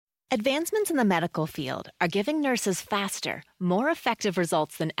Advancements in the medical field are giving nurses faster, more effective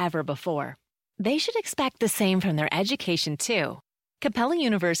results than ever before. They should expect the same from their education, too. Capella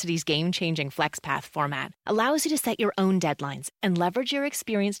University's game-changing FlexPath format allows you to set your own deadlines and leverage your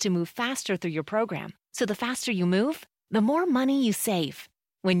experience to move faster through your program. So the faster you move, the more money you save.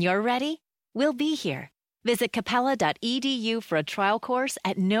 When you're ready, we'll be here. Visit capella.edu for a trial course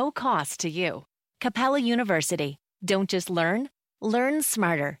at no cost to you. Capella University. Don't just learn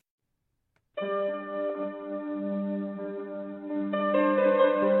smarter.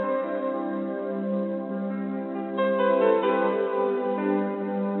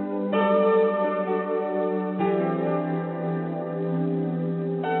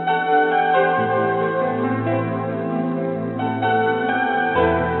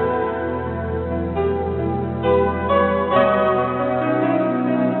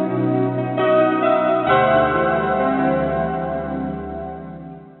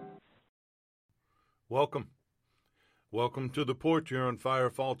 Welcome to the Porch here on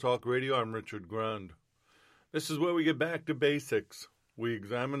Firefall Talk Radio. I'm Richard Grund. This is where we get back to basics. We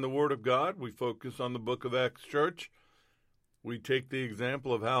examine the Word of God. We focus on the book of Acts Church. We take the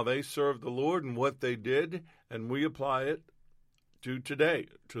example of how they served the Lord and what they did, and we apply it to today,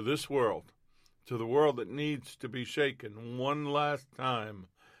 to this world, to the world that needs to be shaken one last time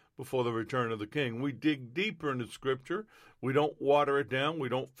before the return of the King. We dig deeper into Scripture. We don't water it down. We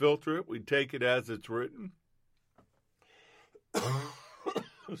don't filter it. We take it as it's written.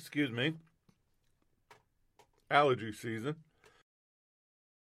 Excuse me. Allergy season.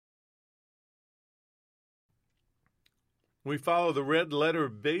 We follow the red letter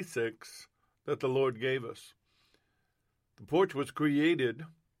basics that the Lord gave us. The porch was created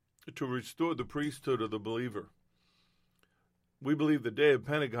to restore the priesthood of the believer. We believe the day of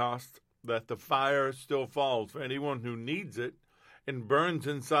Pentecost that the fire still falls for anyone who needs it and burns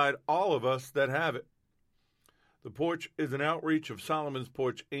inside all of us that have it. The Porch is an outreach of Solomon's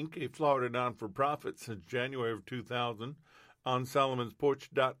Porch, Inc., a Florida non-for-profit since January of 2000. On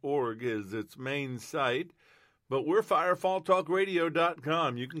solomonsporch.org is its main site. But we're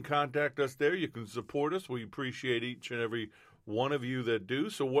firefalltalkradio.com. You can contact us there. You can support us. We appreciate each and every one of you that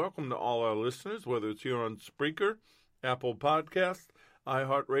do. So welcome to all our listeners, whether it's here on Spreaker, Apple Podcasts,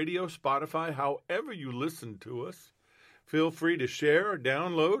 iHeartRadio, Spotify, however you listen to us. Feel free to share or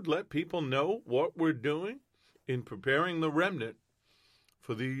download. Let people know what we're doing in preparing the remnant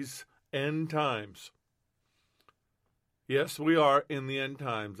for these end times. Yes, we are in the end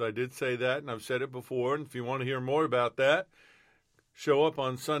times. I did say that, and I've said it before, and if you want to hear more about that, show up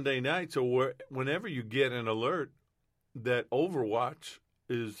on Sunday nights or whenever you get an alert that Overwatch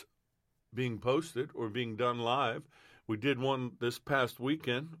is being posted or being done live. We did one this past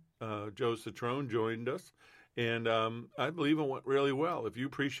weekend. Joe Citrone joined us. And I believe it went really well. If you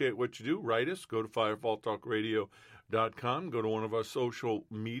appreciate what you do, write us. Go to firefalltalkradio.com. Go to one of our social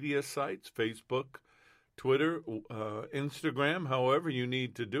media sites, Facebook, Twitter, Instagram, however you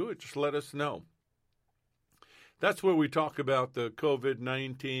need to do it. Just let us know. That's where we talk about the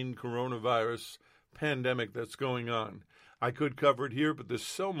COVID-19 coronavirus pandemic that's going on. I could cover it here, but there's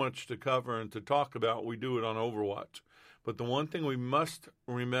so much to cover and to talk about. We do it on Overwatch. But the one thing we must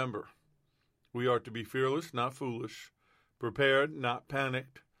remember, we are to be fearless, not foolish, prepared, not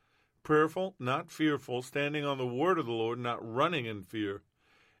panicked, prayerful, not fearful, standing on the word of the Lord, not running in fear.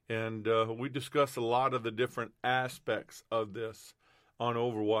 And we discuss a lot of the different aspects of this on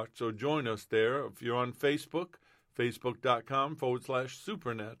Overwatch. So join us there. If you're on Facebook,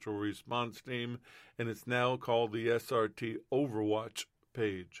 facebook.com/supernatural response team, and it's now called the SRT Overwatch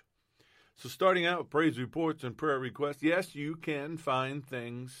page. So starting out with praise reports and prayer requests, yes, you can find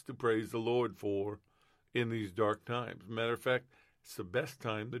things to praise the Lord for in these dark times. Matter of fact, it's the best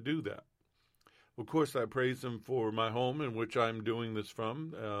time to do that. Of course, I praise Him for my home in which I'm doing this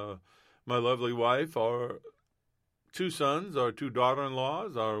from, my lovely wife, our two sons, our two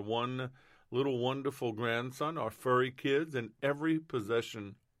daughter-in-laws, our one little wonderful grandson, our furry kids, and every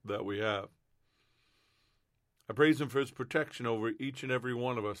possession that we have. I praise Him for His protection over each and every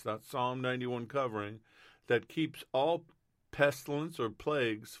one of us, that Psalm 91 covering that keeps all pestilence or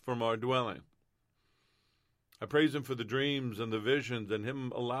plagues from our dwelling. I praise Him for the dreams and the visions and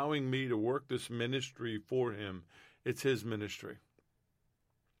Him allowing me to work this ministry for Him. It's His ministry.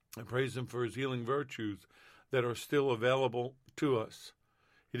 I praise Him for His healing virtues that are still available to us.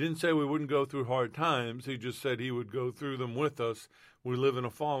 He didn't say we wouldn't go through hard times. He just said He would go through them with us. We live in a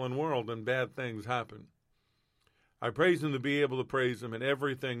fallen world and bad things happen. I praise Him to be able to praise Him in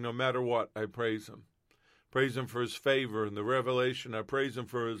everything, no matter what. I praise Him. Praise him for his favor and the revelation. I praise him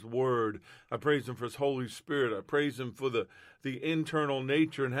for his word. I praise him for his Holy Spirit. I praise him for the internal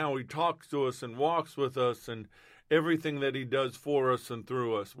nature and how he talks to us and walks with us and everything that he does for us and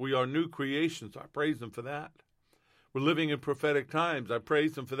through us. We are new creations. I praise him for that. We're living in prophetic times. I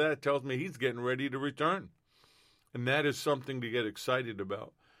praise him for that. It tells me he's getting ready to return. And that is something to get excited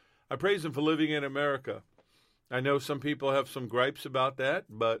about. I praise him for living in America. I know some people have some gripes about that,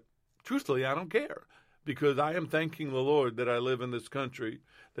 but truthfully, I don't care. Because I am thanking the Lord that I live in this country,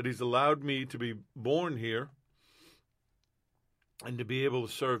 that he's allowed me to be born here and to be able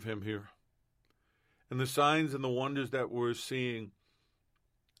to serve him here. And the signs and the wonders that we're seeing,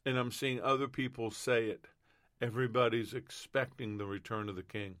 and I'm seeing other people say it, everybody's expecting the return of the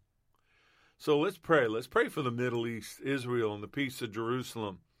King. So let's pray. Let's pray for the Middle East, Israel, and the peace of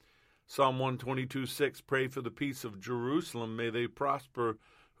Jerusalem. Psalm 122:6, pray for the peace of Jerusalem. May they prosper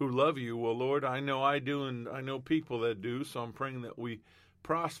who love you. Well, Lord, I know I do, and I know people that do, so I'm praying that we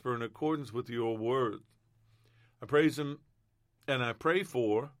prosper in accordance with your word. I praise him, and I pray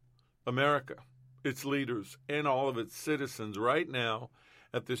for America, its leaders, and all of its citizens right now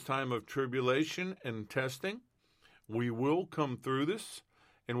at this time of tribulation and testing. We will come through this,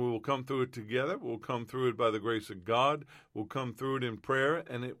 and we will come through it together. We'll come through it by the grace of God. We'll come through it in prayer,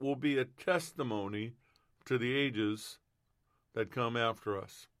 and it will be a testimony to the ages that come after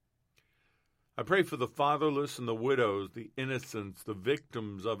us. I pray for the fatherless and the widows, the innocents, the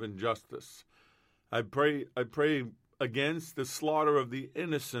victims of injustice. I pray against the slaughter of the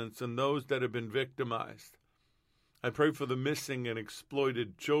innocents and those that have been victimized. I pray for the missing and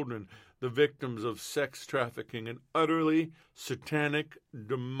exploited children, the victims of sex trafficking, an utterly satanic,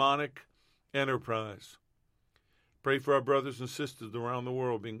 demonic enterprise. Pray for our brothers and sisters around the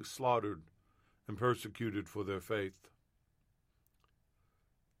world being slaughtered and persecuted for their faith.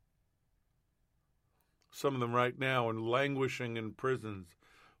 Some of them right now are languishing in prisons,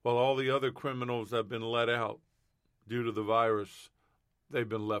 while all the other criminals have been let out due to the virus. They've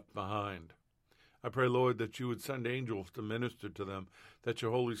been left behind. I pray, Lord, that you would send angels to minister to them, that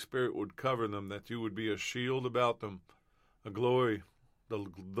your Holy Spirit would cover them, that you would be a shield about them, a glory, the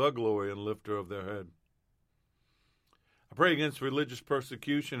glory and lifter of their head. I pray against religious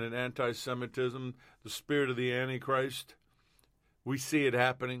persecution and anti-Semitism, the spirit of the Antichrist. We see it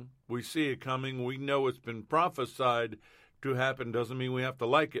happening. We see it coming. We know it's been prophesied to happen. Doesn't mean we have to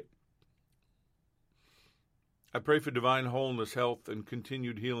like it. I pray for divine wholeness, health, and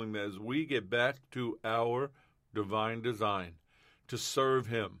continued healing as we get back to our divine design, to serve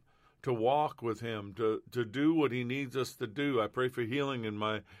him, to walk with him, to do what he needs us to do. I pray for healing in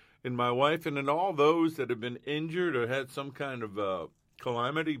my wife and in all those that have been injured or had some kind of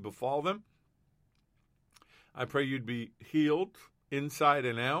calamity befall them. I pray you'd be healed inside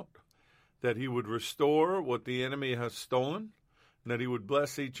and out, that he would restore what the enemy has stolen, and that he would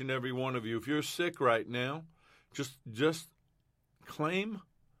bless each and every one of you. If you're sick right now, just claim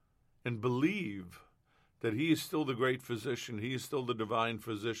and believe that he is still the great physician. He is still the divine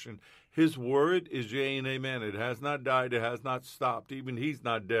physician. His word is yea and amen. It has not died. It has not stopped. Even he's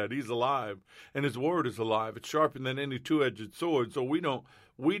not dead. He's alive, and his word is alive. It's sharper than any two-edged sword. So we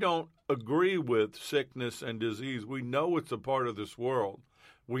don't agree with sickness and disease. We know it's a part of this world.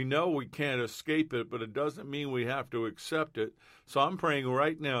 We know we can't escape it, but it doesn't mean we have to accept it. So I'm praying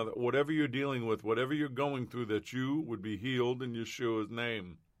right now that whatever you're dealing with, whatever you're going through, that you would be healed in Yeshua's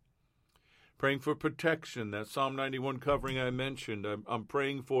name. Praying for protection, that Psalm 91 covering I mentioned. I'm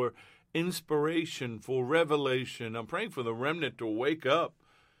praying for inspiration, for revelation. I'm praying for the remnant to wake up.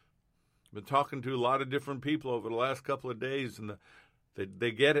 I've been talking to a lot of different people over the last couple of days, and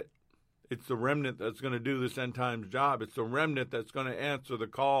they get it. It's the remnant that's going to do this end times job. It's the remnant that's going to answer the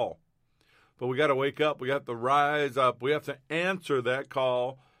call. But we got to wake up. We have to rise up. We have to answer that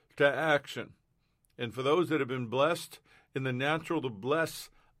call to action. And for those that have been blessed in the natural, to bless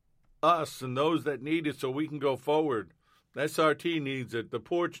us and those that need it so we can go forward. SRT needs it. The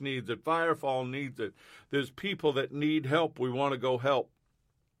Porch needs it. Firefall needs it. There's people that need help. We want to go help.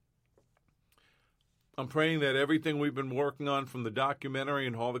 I'm praying that everything we've been working on, from the documentary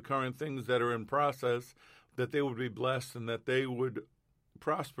and all the current things that are in process, that they would be blessed and that they would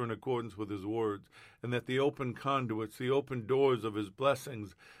prosper in accordance with his words, and that the open conduits, the open doors of his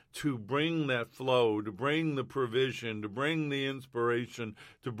blessings to bring that flow, to bring the provision, to bring the inspiration,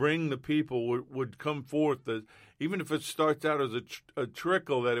 to bring the people would come forth. That even if it starts out as a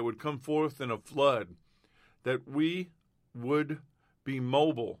trickle, that it would come forth in a flood, that we would be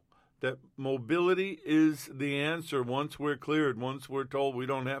mobile. That mobility is the answer once we're cleared, once we're told we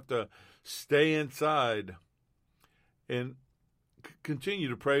don't have to stay inside. And continue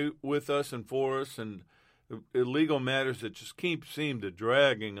to pray with us and for us, and illegal matters that just seem to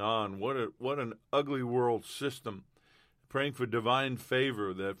dragging on. What an ugly world system. Praying for divine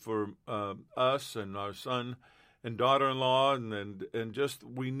favor, that for us and our son and daughter-in-law, and just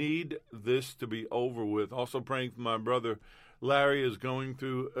we need this to be over with. Also praying for my brother Larry is going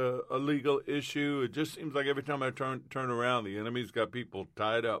through a legal issue. It just seems like every time I turn around, the enemy's got people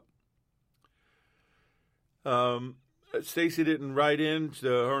tied up. Stacy didn't write in.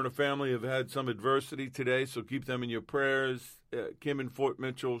 Her and her family have had some adversity today, so keep them in your prayers. Kim in Fort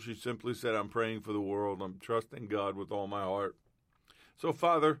Mitchell, she simply said, I'm praying for the world. I'm trusting God with all my heart. So,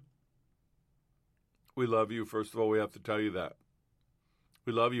 Father, we love you. First of all, we have to tell you that.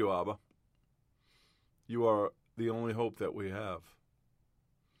 We love you, Abba. You are the only hope that we have.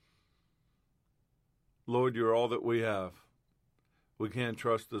 Lord, you're all that we have. We can't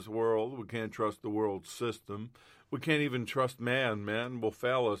trust this world. We can't trust the world system. We can't even trust man. Man will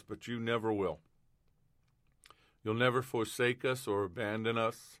fail us, but you never will. You'll never forsake us or abandon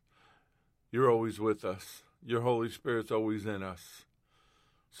us. You're always with us. Your Holy Spirit's always in us.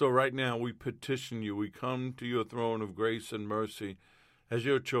 So right now we petition you. We come to your throne of grace and mercy as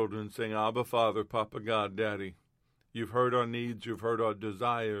your children, saying, Abba, Father, Papa God, Daddy. You've heard our needs. You've heard our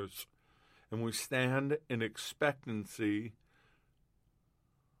desires. And we stand in expectancy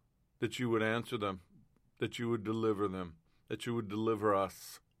that you would answer them, that you would deliver them, that you would deliver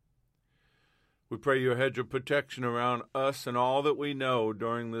us. We pray your hedge of protection around us and all that we know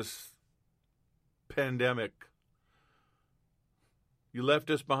during this pandemic. You left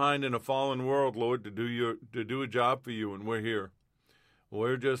us behind in a fallen world, Lord, to do a job for you, and we're here.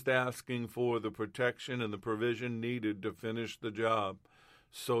 We're just asking for the protection and the provision needed to finish the job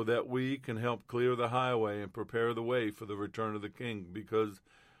so that we can help clear the highway and prepare the way for the return of the King, because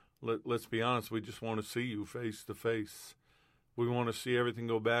let's be honest, we just want to see you face to face. We want to see everything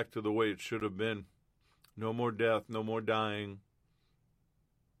go back to the way it should have been. No more death, no more dying.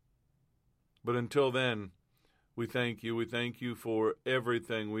 But until then, we thank you. We thank you for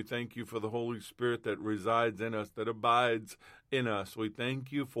everything. We thank you for the Holy Spirit that resides in us, that abides in us. We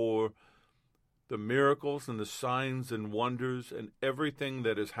thank you for the miracles and the signs and wonders and everything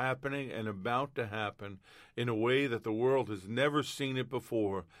that is happening and about to happen in a way that the world has never seen it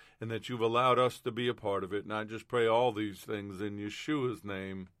before, and that you've allowed us to be a part of it. And I just pray all these things in Yeshua's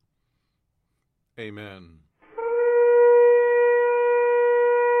name. Amen.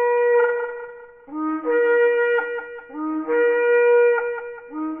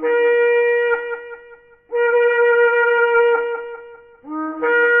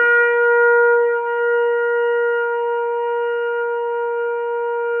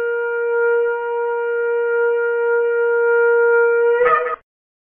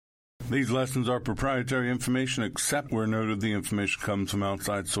 These lessons are proprietary information except where noted the information comes from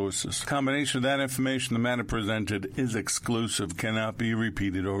outside sources. The combination of that information, the matter presented, is exclusive, cannot be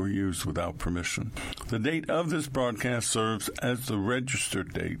repeated or used without permission. The date of this broadcast serves as the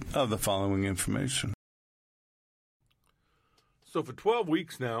registered date of the following information. So for 12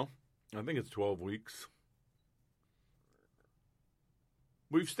 weeks now, I think it's 12 weeks,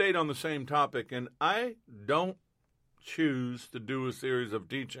 we've stayed on the same topic, and I don't choose to do a series of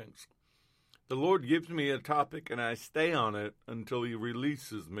teachings. The Lord gives me a topic, and I stay on it until he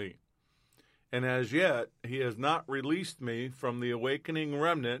releases me. And as yet, he has not released me from the awakening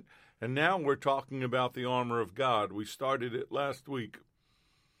remnant, and now we're talking about the armor of God. We started it last week.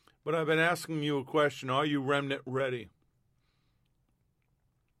 But I've been asking you a question: are you remnant ready?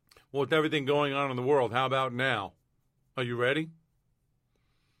 Well, with everything going on in the world, how about now? Are you ready?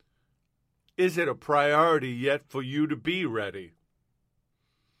 Is it a priority yet for you to be ready?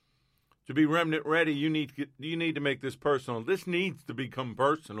 To be remnant ready, you need to make this personal. This needs to become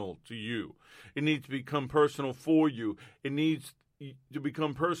personal to you. It needs to become personal for you. It needs to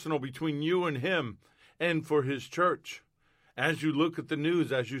become personal between you and him and for his church. As you look at the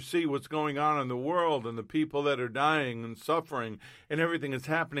news, as you see what's going on in the world and the people that are dying and suffering and everything that's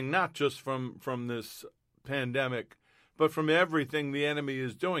happening, not just from this pandemic, but from everything the enemy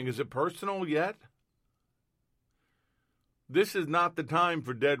is doing. Is it personal yet? This is not the time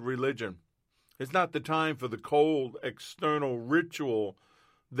for dead religion. It's not the time for the cold external ritual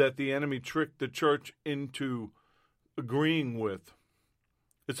that the enemy tricked the church into agreeing with.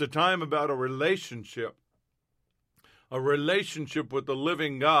 It's a time about a relationship with the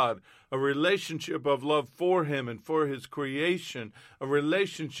living God, a relationship of love for him and for his creation, a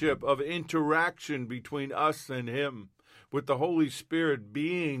relationship of interaction between us and him, with the Holy Spirit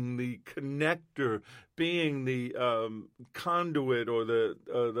being the connector, being the conduit or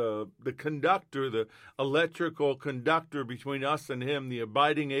the conductor, the electrical conductor between us and him, the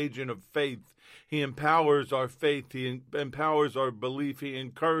abiding agent of faith. He empowers our faith. He empowers our belief. He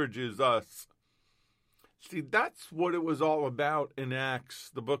encourages us. See, that's what it was all about in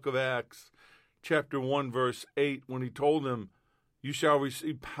Acts, the book of Acts, chapter 1, verse 8, when he told them, you shall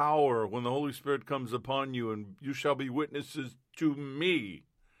receive power when the Holy Spirit comes upon you, and you shall be witnesses to me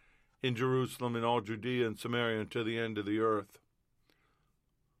in Jerusalem and all Judea and Samaria and to the end of the earth.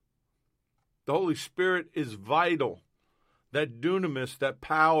 The Holy Spirit is vital. That dunamis, that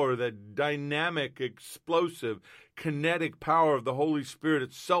power, that dynamic, explosive, kinetic power of the Holy Spirit,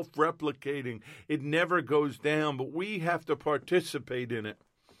 it's self-replicating. It never goes down, but we have to participate in it.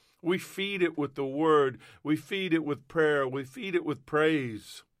 We feed it with the word. We feed it with prayer. We feed it with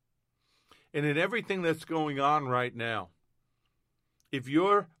praise. And in everything that's going on right now, if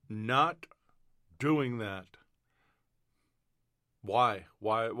you're not doing that, why?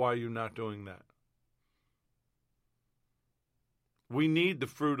 Why are you not doing that? We need the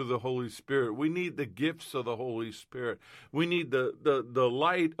fruit of the Holy Spirit. We need the gifts of the Holy Spirit. We need the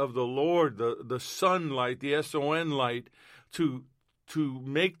light of the Lord, the sunlight, the S-O-N light, to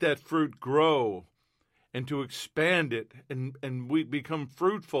make that fruit grow and to expand it, and we become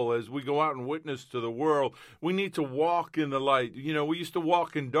fruitful as we go out and witness to the world. We need to walk in the light. You know, we used to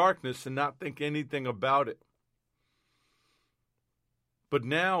walk in darkness and not think anything about it. But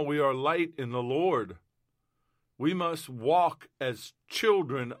now we are light in the Lord. We must walk as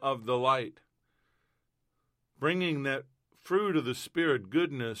children of the light, bringing that fruit of the Spirit,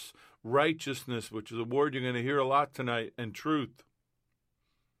 goodness, righteousness, which is a word you're going to hear a lot tonight, and truth.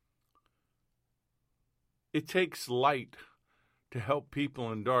 It takes light to help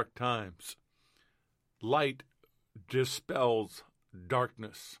people in dark times. Light dispels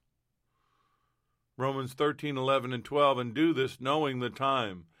darkness. Romans 13, 11, and 12, and do this knowing the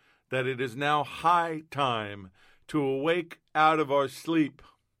time, that it is now high time to awake out of our sleep.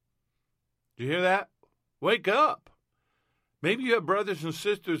 Do you hear that? Wake up. Maybe you have brothers and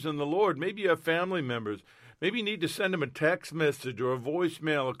sisters in the Lord. Maybe you have family members. Maybe you need to send them a text message or a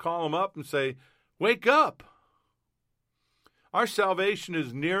voicemail or call them up and say, wake up. Our salvation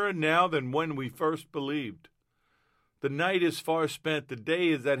is nearer now than when we first believed. The night is far spent. The day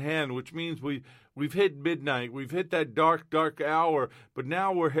is at hand, which means we've hit midnight. We've hit that dark, dark hour. But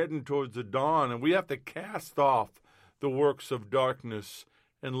now we're heading towards the dawn, and we have to cast off the works of darkness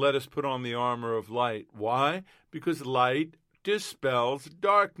and let us put on the armor of light. Why? Because light dispels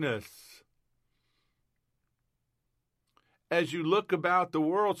darkness. As you look about the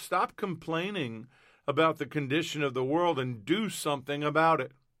world, stop complaining about the condition of the world and do something about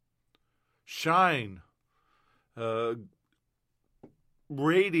it. Shine.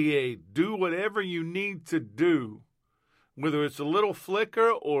 Radiate. Do whatever you need to do, whether it's a little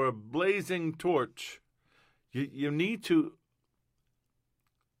flicker or a blazing torch. You need to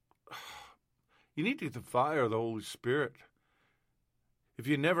get the fire of the Holy Spirit. If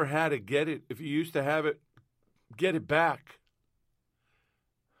you never had it, get it. If you used to have it, get it back.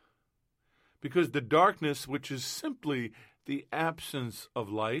 Because the darkness, which is simply the absence of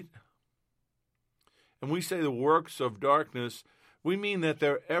light, and we say the works of darkness, we mean that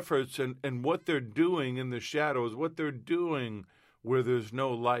their efforts and what they're doing in the shadows, what they're doing where there's no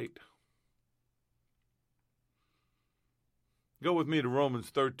light. Go with me to Romans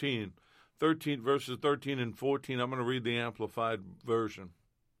 13 verses 13 and 14. I'm going to read the Amplified Version.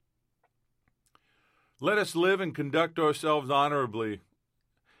 Let us live and conduct ourselves honorably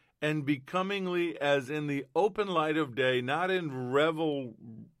and becomingly as in the open light of day, not in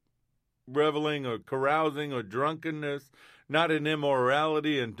reveling or carousing or drunkenness, not in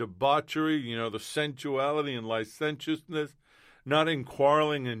immorality and debauchery, the sensuality and licentiousness, not in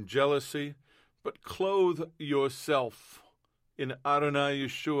quarreling and jealousy, but clothe yourself in Adonai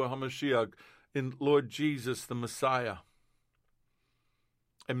Yeshua HaMashiach, in Lord Jesus the Messiah,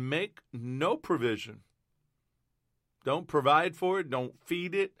 and make no provision. Don't provide for it, don't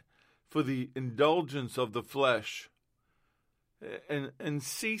feed it for the indulgence of the flesh. And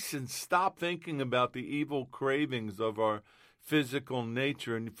cease and stop thinking about the evil cravings of our physical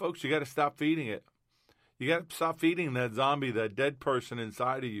nature. And folks, you got to stop feeding it. You got to stop feeding that zombie, that dead person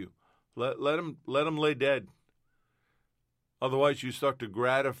inside of you. Let him lay dead. Otherwise, you start to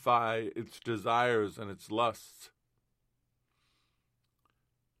gratify its desires and its lusts.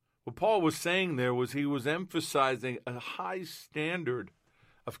 What Paul was saying there was he was emphasizing a high standard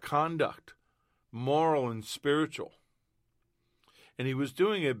of conduct, moral and spiritual. And he was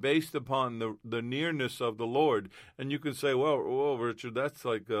doing it based upon the nearness of the Lord. And you could say, well, Richard, that's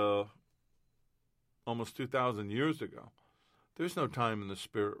like almost 2,000 years ago. There's no time in the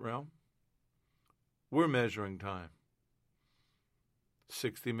spirit realm. We're measuring time.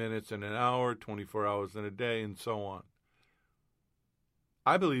 60 minutes in an hour, 24 hours in a day, and so on.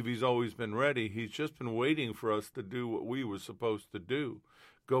 I believe he's always been ready. He's just been waiting for us to do what we were supposed to do.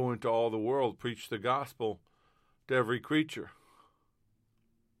 Go into all the world, preach the gospel to every creature.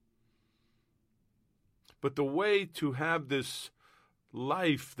 But the way to have this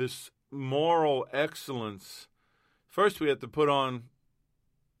life, this moral excellence, first we have to put on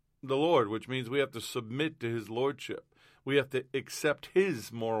the Lord, which means we have to submit to his lordship. We have to accept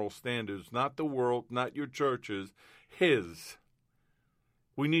his moral standards, not the world, not your churches, his.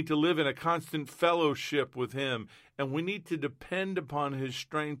 We need to live in a constant fellowship with him, and we need to depend upon his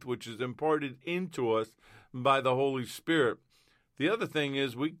strength, which is imparted into us by the Holy Spirit. The other thing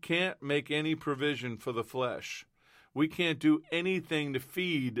is we can't make any provision for the flesh. We can't do anything to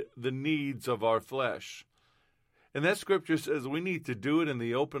feed the needs of our flesh. And that scripture says we need to do it in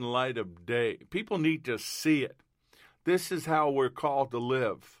the open light of day. People need to see it. This is how we're called to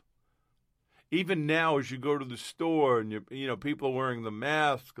live. Even now, as you go to the store and people are wearing the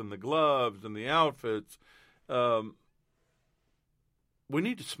mask and the gloves and the outfits, we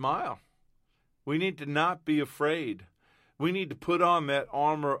need to smile. We need to not be afraid. We need to put on that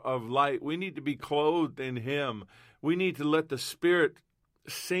armor of light. We need to be clothed in him. We need to let the Spirit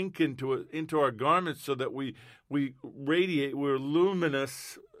sink into our garments so that we radiate. We're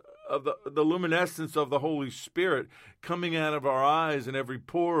luminous of the luminescence of the Holy Spirit coming out of our eyes and every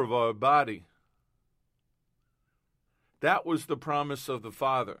pore of our body. That was the promise of the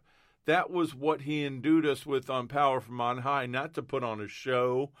Father. That was what he endued us with on power from on high, not to put on a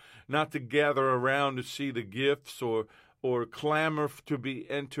show, not to gather around to see the gifts or clamor to be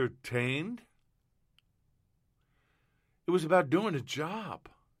entertained. It was about doing a job.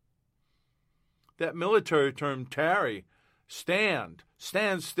 That military term, tarry, stand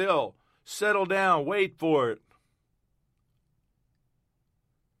still, settle down, wait for it.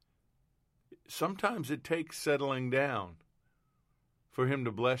 Sometimes it takes settling down for him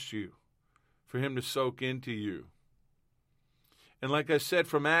to bless you, for him to soak into you. And like I said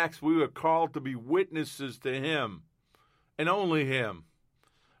from Acts, we were called to be witnesses to him and only him.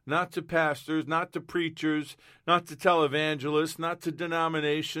 Not to pastors, not to preachers, not to televangelists, not to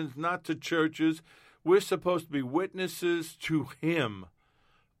denominations, not to churches. We're supposed to be witnesses to him,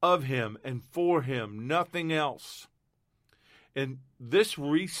 of him, and for him, nothing else. And this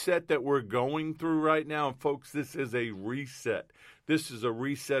reset that we're going through right now, folks, this is a reset. This is a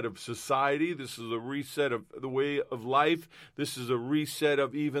reset of society. This is a reset of the way of life. This is a reset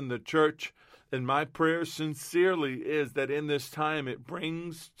of even the church. And my prayer sincerely is that in this time it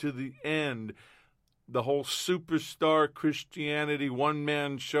brings to the end the whole superstar Christianity,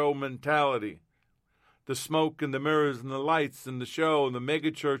 one-man show mentality. The smoke and the mirrors and the lights and the show and the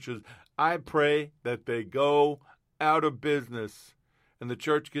mega churches. I pray that they go out of business and the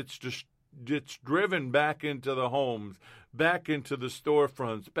church gets driven back into the homes, back into the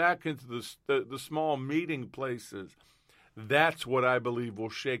storefronts, back into the small meeting places. That's what I believe will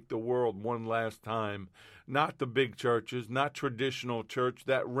shake the world one last time. Not the big churches, not traditional church,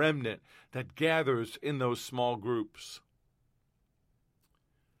 that remnant that gathers in those small groups.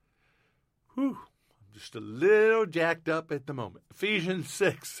 Whew, I'm just a little jacked up at the moment. Ephesians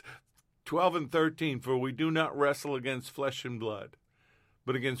 6:12 and 13, for we do not wrestle against flesh and blood,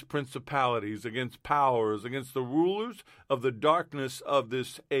 but against principalities, against powers, against the rulers of the darkness of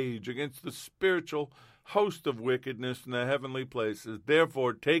this age, against the spiritual host of wickedness in the heavenly places.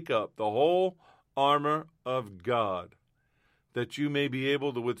 Therefore, take up the whole armor of God, that you may be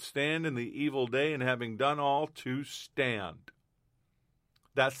able to withstand in the evil day, and having done all, to stand.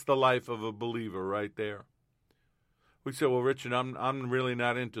 That's the life of a believer right there. We say, well, Richard, I'm really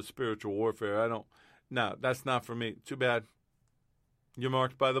not into spiritual warfare. No, that's not for me. Too bad. You're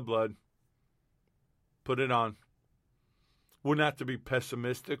marked by the blood. Put it on. We're not to be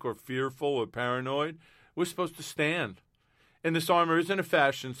pessimistic or fearful or paranoid. We're supposed to stand. And this armor isn't a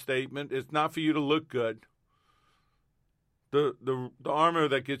fashion statement. It's not for you to look good. The armor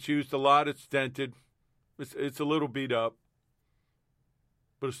that gets used a lot, it's dented. It's a little beat up.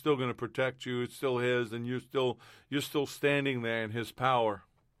 But it's still going to protect you. It's still his, and you're still standing there in his power.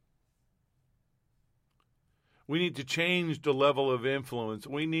 We need to change the level of influence.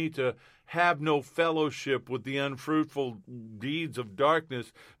 We need to have no fellowship with the unfruitful deeds of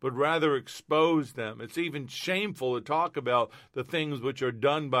darkness, but rather expose them. It's even shameful to talk about the things which are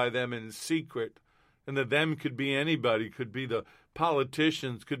done by them in secret. And the them could be anybody. Could be the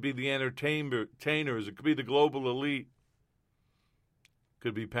politicians, could be the entertainers, it could be the global elite.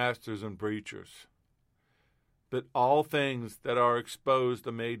 Could be pastors and preachers. But all things that are exposed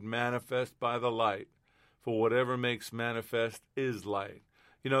are made manifest by the light, for whatever makes manifest is light.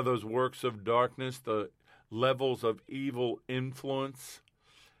 You know, those works of darkness, the levels of evil influence.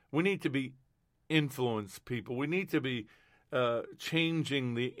 We need to be influenced people. We need to be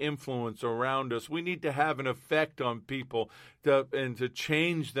changing the influence around us. We need to have an effect on people and to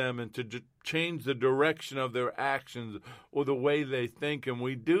change them and to change the direction of their actions or the way they think. And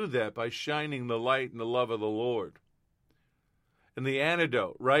we do that by shining the light and the love of the Lord. And the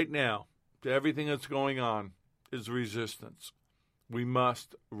antidote right now to everything that's going on is resistance. We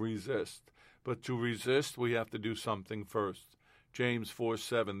must resist. But to resist, we have to do something first. James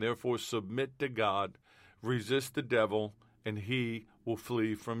 4:7, therefore submit to God, resist the devil, and he will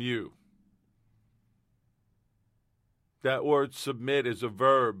flee from you. That word submit is a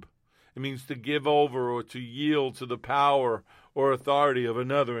verb. It means to give over or to yield to the power or authority of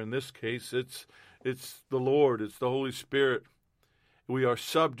another. In this case, it's the Lord, it's the Holy Spirit. We are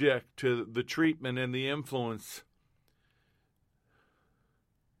subject to the treatment and the influence.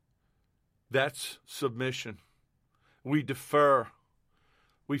 That's submission. We defer.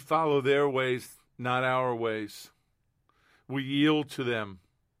 We follow their ways, not our ways. We yield to them.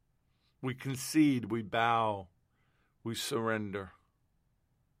 We concede. We bow. We surrender.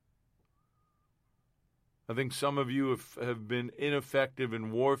 I think some of you have been ineffective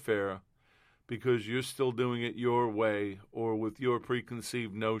in warfare because you're still doing it your way or with your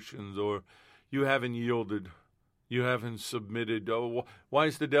preconceived notions, or you haven't yielded. You haven't submitted. Oh, why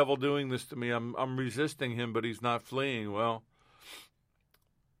is the devil doing this to me? I'm resisting him, but he's not fleeing. Well,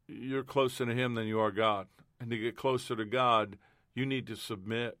 you're closer to him than you are God. And to get closer to God, you need to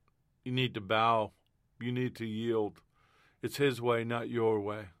submit. You need to bow. You need to yield. It's his way, not your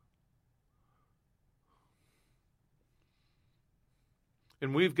way.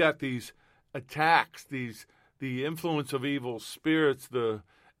 And we've got these attacks, the influence of evil spirits,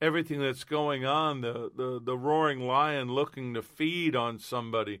 everything that's going on, the roaring lion looking to feed on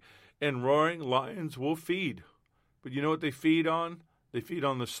somebody. And roaring lions will feed. But you know what they feed on? They feed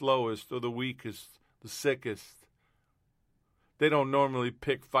on the slowest or the weakest, the sickest. They don't normally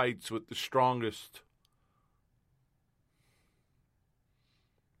pick fights with the strongest.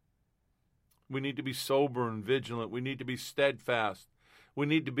 We need to be sober and vigilant. We need to be steadfast. We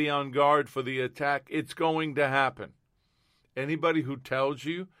need to be on guard for the attack. It's going to happen. Anybody who tells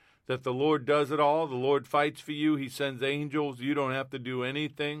you that the Lord does it all, the Lord fights for you, he sends angels, you don't have to do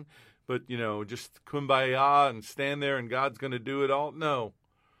anything, but, just kumbaya and stand there and God's going to do it all. No,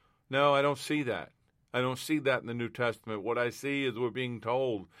 I don't see that. I don't see that in the New Testament. What I see is we're being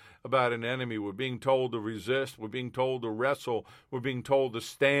told about an enemy. We're being told to resist. We're being told to wrestle. We're being told to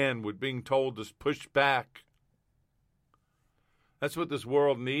stand. We're being told to push back. That's what this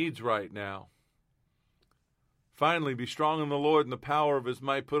world needs right now. Finally, be strong in the Lord and the power of his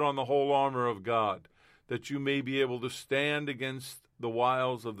might. Put on the whole armor of God, that you may be able to stand against the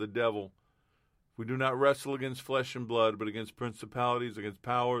wiles of the devil. We do not wrestle against flesh and blood, but against principalities, against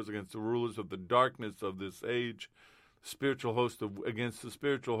powers, against the rulers of the darkness of this age, against the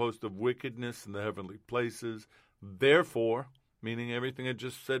spiritual host of wickedness in the heavenly places. Therefore, meaning everything I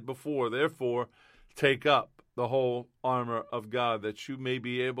just said before, therefore, take up the whole armor of God, that you may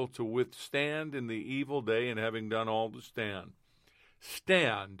be able to withstand in the evil day, and having done all to stand.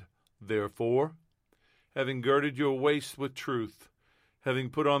 Stand, therefore, having girded your waist with truth, having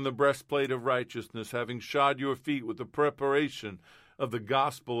put on the breastplate of righteousness, having shod your feet with the preparation of the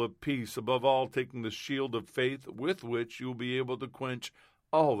gospel of peace, above all taking the shield of faith, with which you will be able to quench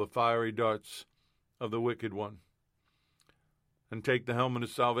all the fiery darts of the wicked one. And take the helmet of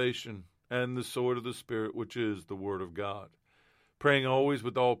salvation and the sword of the Spirit, which is the word of God. Praying always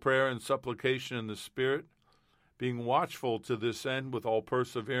with all prayer and supplication in the Spirit, being watchful to this end with all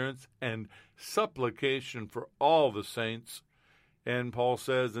perseverance and supplication for all the saints. And Paul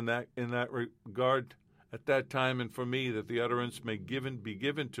says in that regard, at that time and for me, that the utterance may be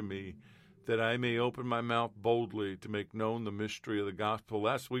given to me, that I may open my mouth boldly to make known the mystery of the gospel.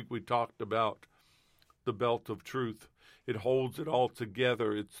 Last week we talked about the belt of truth. It holds it all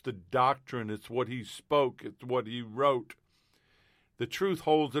together. It's the doctrine. It's what he spoke. It's what he wrote. The truth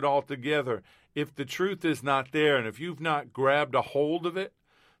holds it all together. If the truth is not there, and if you've not grabbed a hold of it,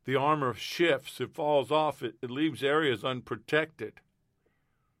 the armor shifts. It falls off. It leaves areas unprotected.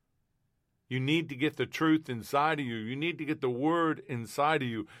 You need to get the truth inside of you. You need to get the word inside of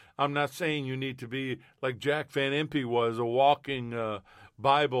you. I'm not saying you need to be like Jack Van Impe was, a walking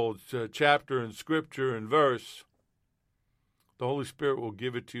Bible, chapter and scripture and verse. The Holy Spirit will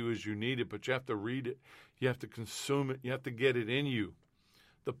give it to you as you need it, but you have to read it. You have to consume it. You have to get it in you.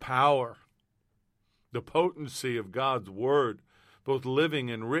 The power. The potency of God's word, both living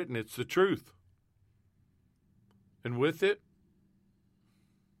and written, it's the truth. And with it,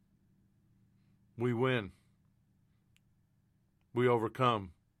 we win. We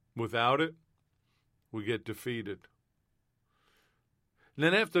overcome. Without it, we get defeated. And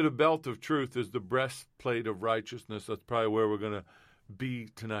then after the belt of truth is the breastplate of righteousness. That's probably where we're going to be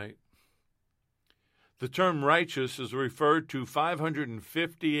tonight. The term righteous is referred to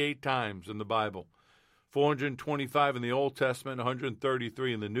 558 times in the Bible. 425 in the Old Testament,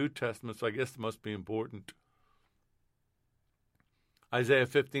 133 in the New Testament, so I guess it must be important. Isaiah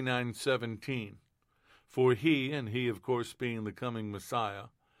 59:17. For he, and he of course being the coming Messiah,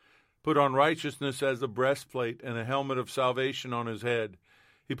 put on righteousness as a breastplate and a helmet of salvation on his head.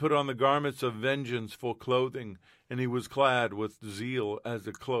 He put on the garments of vengeance for clothing, and he was clad with zeal as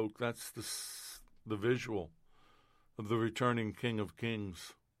a cloak. That's the visual of the returning King of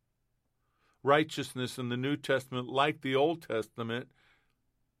Kings. Righteousness in the New Testament, like the Old Testament,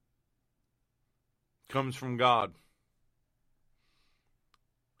 comes from God.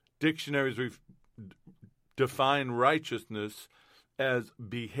 Dictionaries define righteousness as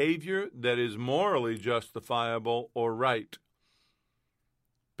behavior that is morally justifiable or right,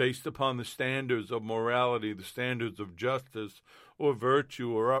 based upon the standards of morality, the standards of justice or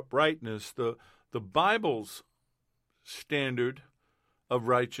virtue or uprightness. The Bible's standard of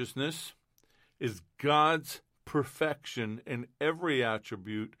righteousness is God's perfection in every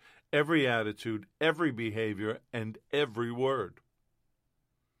attribute, every attitude, every behavior, and every word.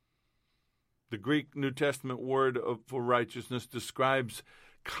 The Greek New Testament word for righteousness describes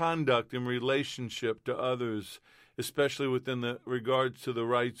conduct in relationship to others, especially within the regards to the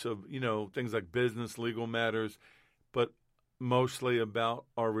rights of, things like business, legal matters, but mostly about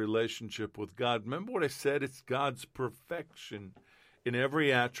our relationship with God. Remember what I said? It's God's perfection in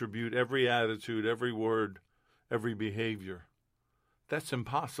every attribute, every attitude, every word, every behavior. That's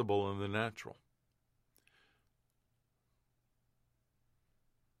impossible in the natural.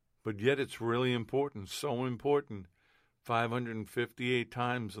 But yet it's really important, so important, 558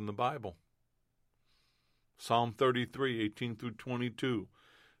 times in the Bible. Psalm 33, 18 through 22.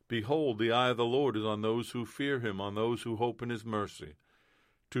 Behold, the eye of the Lord is on those who fear him, on those who hope in his mercy,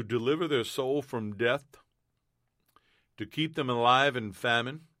 to deliver their soul from death, to keep them alive in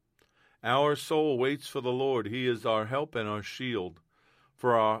famine. Our soul waits for the Lord. He is our help and our shield.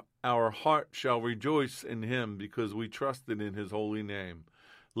 For our heart shall rejoice in him, because we trusted in his holy name.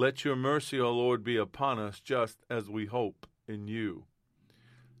 Let your mercy, O Lord, be upon us, just as we hope in you.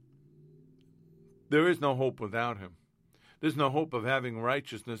 There is no hope without him. There's no hope of having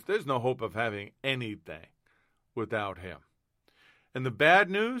righteousness. There's no hope of having anything without him. And the bad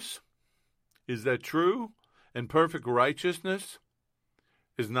news is that true and perfect righteousness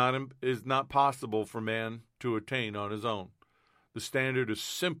is not possible for man to attain on his own. The standard is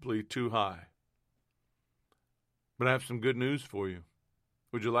simply too high. But I have some good news for you.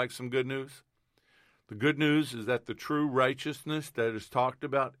 Would you like some good news? The good news is that the true righteousness that is talked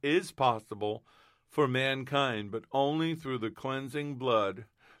about is possible for mankind, but only through the cleansing blood,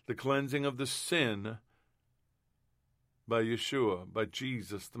 the cleansing of the sin by Yeshua, by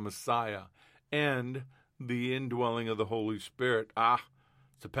Jesus, the Messiah, and the indwelling of the Holy Spirit.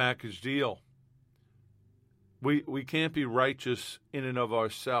 It's a package deal. We can't be righteous in and of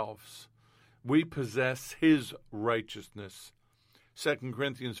ourselves. We possess his righteousness. 2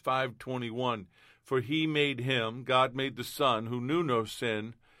 Corinthians 5:21, for he made him, God made the Son, who knew no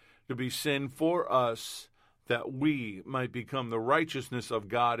sin, to be sin for us, that we might become the righteousness of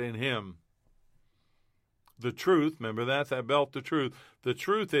God in him. The truth, remember that belt, the truth. The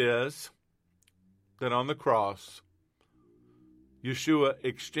truth is that on the cross, Yeshua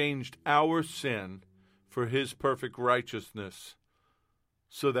exchanged our sin for his perfect righteousness,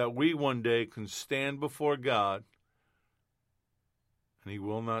 so that we one day can stand before God and he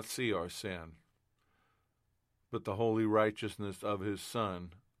will not see our sin, but the holy righteousness of his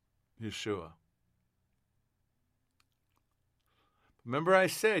Son, Yeshua. Remember I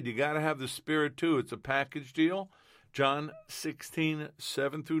said you got to have the Spirit too. It's a package deal. John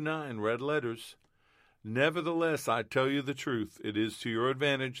 16:7-9, red letters. Nevertheless, I tell you the truth. It is to your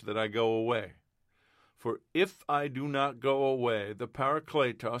advantage that I go away. For if I do not go away, the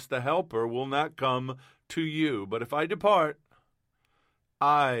Parakletos, the Helper, will not come to you. But if I depart,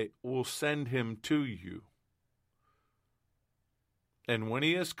 I will send him to you. And when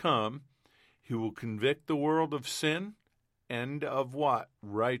he has come, he will convict the world of sin and of what?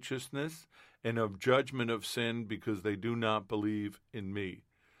 Righteousness, and of judgment of sin, because they do not believe in me.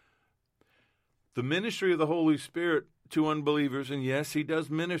 The ministry of the Holy Spirit to unbelievers, and yes, he does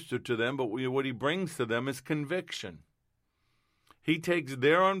minister to them, but what he brings to them is conviction. He takes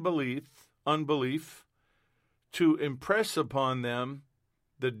their unbelief to impress upon them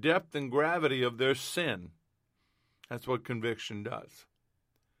the depth and gravity of their sin. That's what conviction does.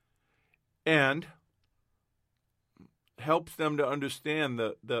 And helps them to understand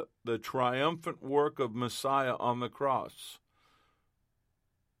the triumphant work of Messiah on the cross.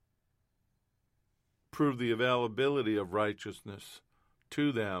 Prove the availability of righteousness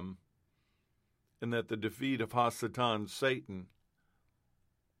to them, and that the defeat of Hasatan, Satan,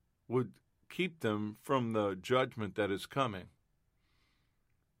 would keep them from the judgment that is coming.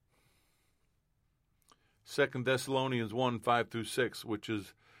 2 Thessalonians 1, 5-6, which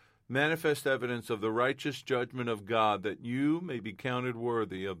is manifest evidence of the righteous judgment of God, that you may be counted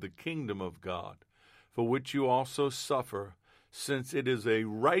worthy of the kingdom of God, for which you also suffer, since it is a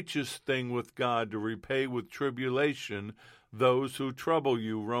righteous thing with God to repay with tribulation those who trouble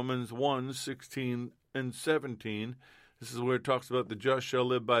you. Romans 1, 16 and 17. This is where it talks about the just shall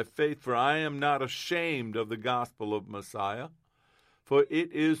live by faith. For I am not ashamed of the gospel of Messiah, for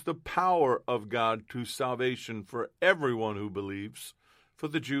it is the power of God to salvation for everyone who believes, for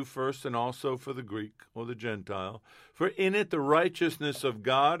the Jew first and also for the Greek or the Gentile. For in it the righteousness of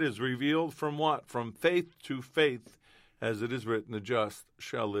God is revealed from what? From faith to faith, as it is written, the just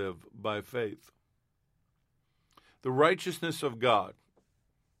shall live by faith. The righteousness of God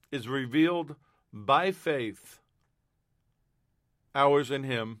is revealed by faith, ours in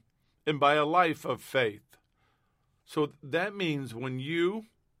him, and by a life of faith. So that means when you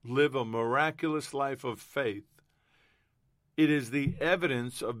live a miraculous life of faith, it is the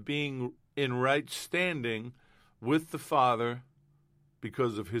evidence of being in right standing with the Father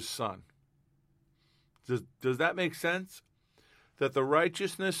because of his Son. Does that make sense? That the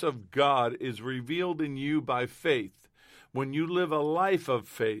righteousness of God is revealed in you by faith. When you live a life of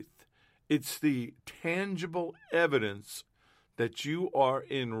faith, it's the tangible evidence that you are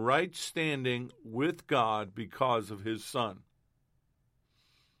in right standing with God because of his Son.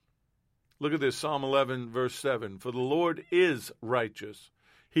 Look at this, Psalm 11, verse 7. For the Lord is righteous.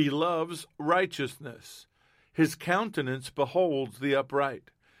 He loves righteousness. His countenance beholds the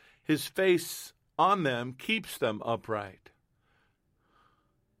upright. His face on them keeps them upright.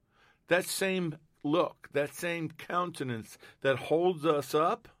 That same look, that same countenance that holds us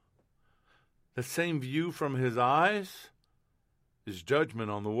up, the same view from his eyes, is judgment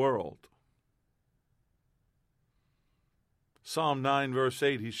on the world. Psalm 9, verse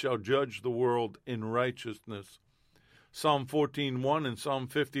 8, he shall judge the world in righteousness. Psalm 14:1 and Psalm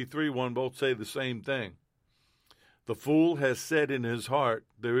 53:1 both say the same thing. The fool has said in his heart,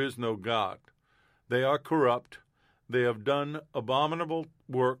 there is no God. They are corrupt. They have done abominable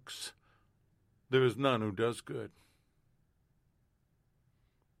works. There is none who does good.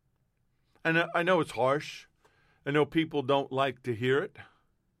 And I know it's harsh. I know people don't like to hear it.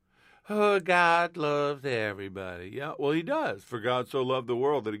 Oh, God loves everybody. Yeah, well, he does. For God so loved the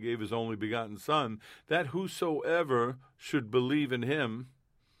world that he gave his only begotten Son, that whosoever should believe in him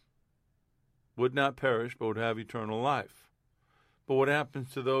would not perish, but would have eternal life. But what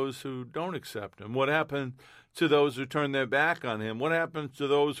happens to those who don't accept him? What happens to those who turn their back on him? What happens to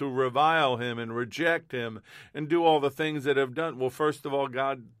those who revile him and reject him and do all the things that have done? Well, first of all,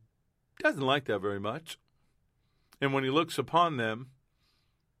 God doesn't like that very much. And when he looks upon them,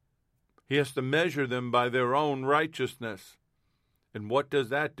 he has to measure them by their own righteousness. And what does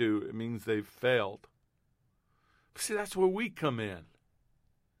that do? It means they've failed. See, that's where we come in.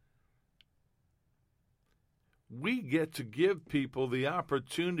 We get to give people the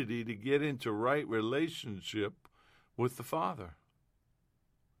opportunity to get into right relationship with the Father.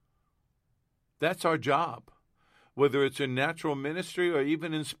 That's our job. Whether it's in natural ministry or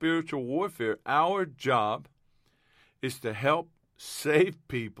even in spiritual warfare, our job is to help save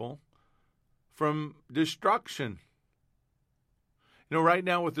people from destruction. You know, right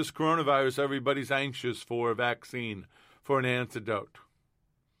now with this coronavirus, everybody's anxious for a vaccine, for an antidote.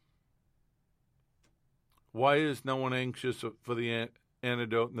 Why is no one anxious for the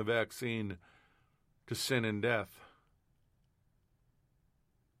antidote and the vaccine to sin and death?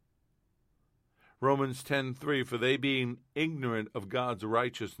 Romans 10:3, for they being ignorant of God's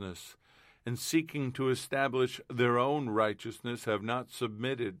righteousness and seeking to establish their own righteousness have not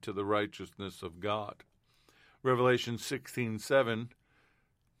submitted to the righteousness of God. Revelation 16:7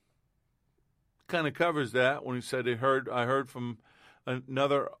 kind of covers that when he said, I heard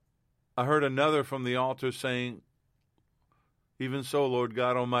another from the altar saying, even so, Lord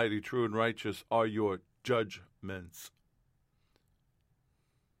God Almighty, true and righteous are your judgments.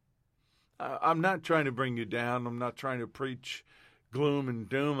 I'm not trying to bring you down. I'm not trying to preach gloom and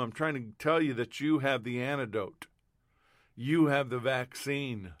doom. I'm trying to tell you that you have the antidote. You have the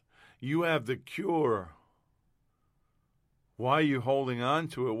vaccine. You have the cure. Why are you holding on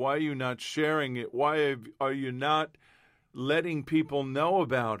to it? Why are you not sharing it? Why are you not letting people know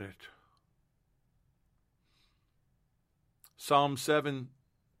about it? Psalm 7,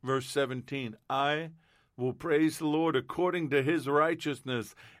 verse 17, I will praise the Lord according to his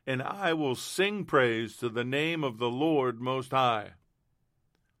righteousness, and I will sing praise to the name of the Lord Most High.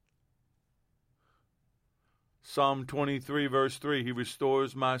 Psalm 23, verse 3, he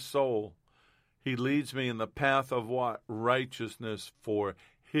restores my soul. He leads me in the path of what? Righteousness for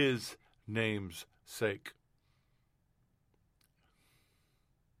his name's sake.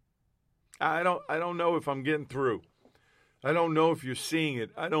 I don't know if I'm getting through. I don't know if you're seeing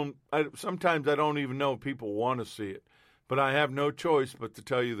it. Sometimes I don't even know if people want to see it. But I have no choice but to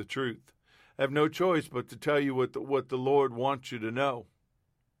tell you the truth. I have no choice but to tell you what the Lord wants you to know.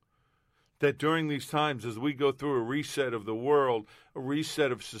 That during these times, as we go through a reset of the world, a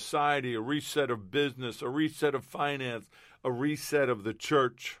reset of society, a reset of business, a reset of finance, a reset of the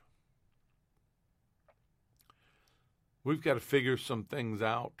church, we've got to figure some things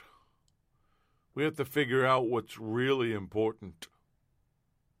out. We have to figure out what's really important.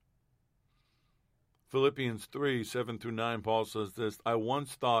 Philippians 3, 7 through 9, Paul says this, I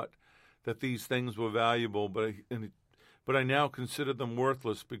once thought that these things were valuable, but I now consider them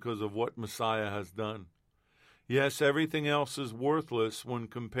worthless because of what Messiah has done. Yes, everything else is worthless when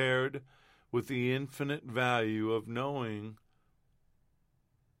compared with the infinite value of knowing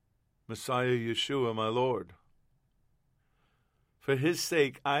Messiah Yeshua, my Lord. For his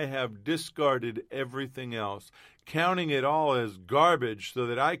sake, I have discarded everything else, counting it all as garbage so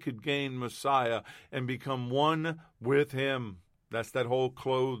that I could gain Messiah and become one with him. That's that whole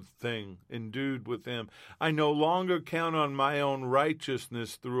clothed thing, endued with him. I no longer count on my own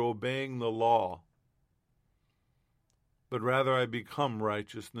righteousness through obeying the law, but rather I become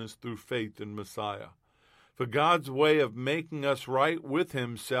righteousness through faith in Messiah. For God's way of making us right with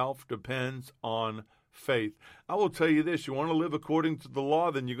himself depends on faith. I will tell you this, you want to live according to the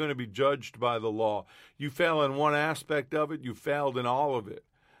law, then you're going to be judged by the law. You fail in one aspect of it, you failed in all of it.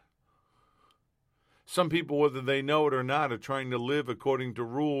 Some people, whether they know it or not, are trying to live according to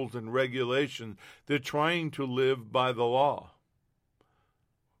rules and regulations. They're trying to live by the law.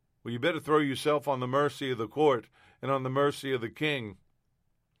 Well, you better throw yourself on the mercy of the court and on the mercy of the king.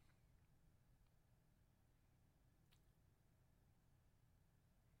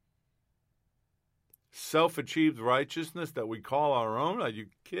 Self-achieved righteousness that we call our own? Are you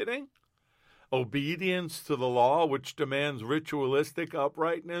kidding? Obedience to the law, which demands ritualistic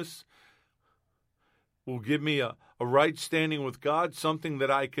uprightness, will give me a right standing with God, something that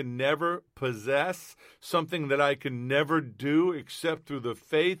I can never possess, something that I can never do except through the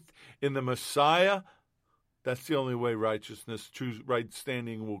faith in the Messiah. That's the only way righteousness, true right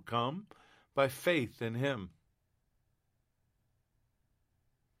standing will come, by faith in him.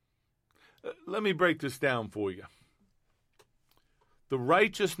 Let me break this down for you. The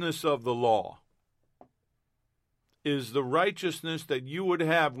righteousness of the law is the righteousness that you would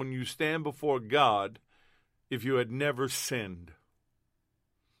have when you stand before God if you had never sinned,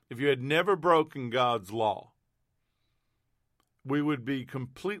 if you had never broken God's law. We would be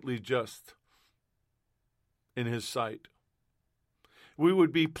completely just in his sight. We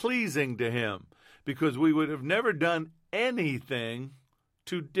would be pleasing to him because we would have never done anything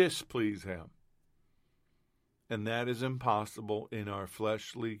to displease him. And that is impossible in our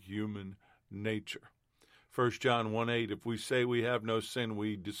fleshly human nature. 1 John 1:8, if we say we have no sin,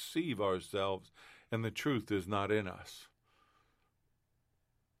 we deceive ourselves, and the truth is not in us.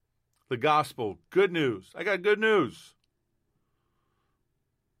 The gospel, good news. I got good news.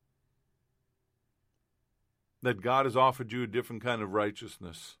 That God has offered you a different kind of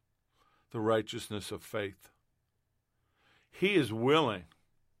righteousness, the righteousness of faith. He is willing.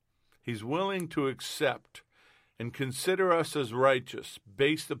 He's willing to accept and consider us as righteous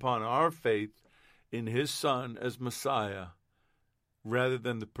based upon our faith in his Son as Messiah rather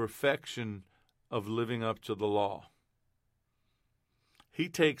than the perfection of living up to the law. He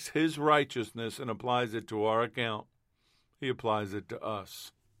takes his righteousness and applies it to our account. He applies it to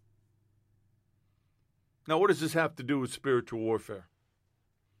us. Now, what does this have to do with spiritual warfare?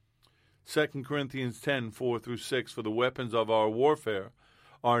 2 Corinthians 10, 4 through 6, for the weapons of our warfare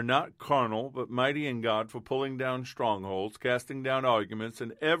are not carnal, but mighty in God for pulling down strongholds, casting down arguments,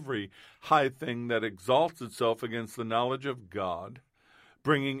 and every high thing that exalts itself against the knowledge of God,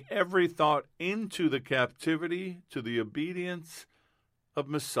 bringing every thought into the captivity to the obedience of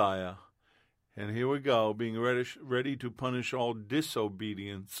Messiah, And here we go, being ready to punish all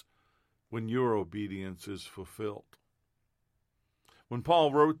disobedience when your obedience is fulfilled. When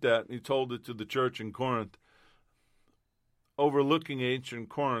Paul wrote that, he told it to the church in Corinth. Overlooking ancient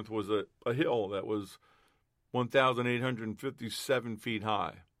Corinth was a hill that was 1,857 feet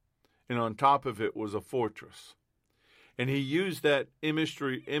high, and on top of it was a fortress. And he used that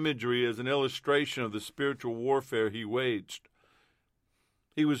imagery as an illustration of the spiritual warfare he waged.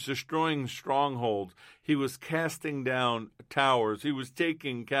 He was destroying strongholds. He was casting down towers. He was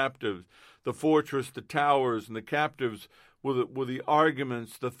taking captives. The fortress, the towers, and the captives were the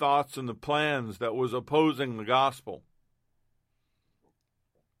arguments, the thoughts, and the plans that was opposing the gospel.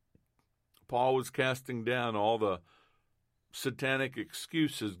 Paul was casting down all the satanic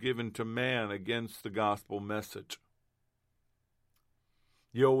excuses given to man against the gospel message.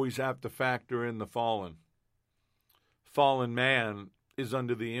 You always have to factor in the fallen. Fallen man is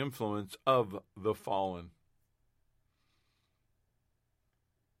under the influence of the fallen.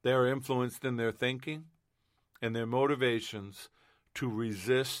 They are influenced in their thinking and their motivations to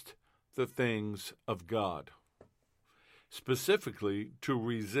resist the things of God. Specifically, to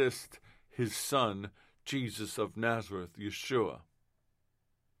resist his son, Jesus of Nazareth, Yeshua.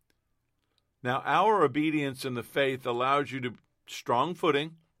 Now, our obedience in the faith allows you to strong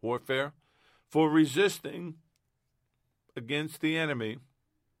footing, warfare, for resisting against the enemy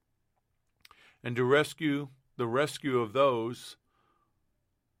and to rescue of those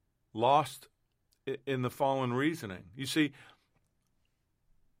lost in the fallen reasoning. You see,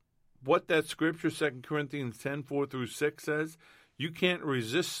 what that scripture, 2 Corinthians 10, 4 through 6 says, you can't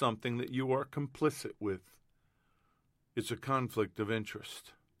resist something that you are complicit with. It's a conflict of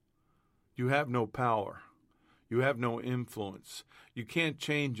interest. You have no power. You have no influence. You can't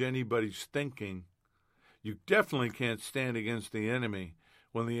change anybody's thinking. You definitely can't stand against the enemy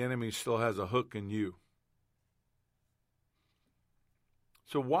when the enemy still has a hook in you.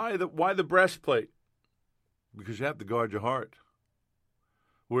 So why the breastplate? Because you have to guard your heart.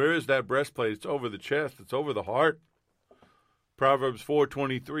 Where is that breastplate? It's over the chest. It's over the heart. Proverbs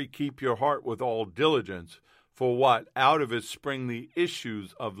 4:23, keep your heart with all diligence. For what? Out of it spring the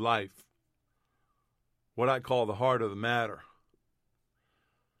issues of life. What I call the heart of the matter.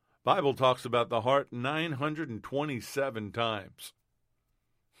 Bible talks about the heart 927 times.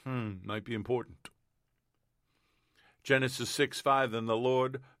 Might be important. Genesis 6:5, then the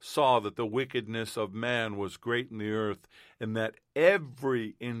Lord saw that the wickedness of man was great in the earth, and that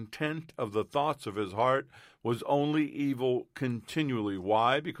every intent of the thoughts of his heart was only evil continually.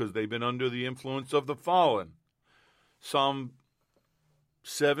 Why? Because they've been under the influence of the fallen. Psalm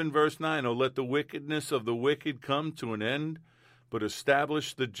 7 verse 9, oh, let the wickedness of the wicked come to an end, but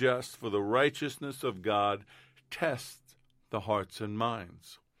establish the just, for the righteousness of God tests the hearts and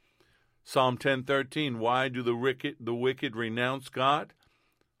minds. Psalm 10:13, why do the wicked renounce God?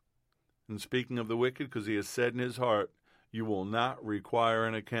 And speaking of the wicked, because he has said in his heart, you will not require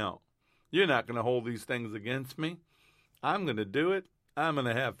an account. You're not going to hold these things against me. I'm going to do it. I'm going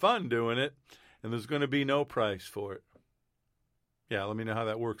to have fun doing it, and there's going to be no price for it. Yeah, let me know how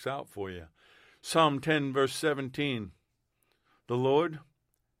that works out for you. Psalm 10, verse 17, the Lord,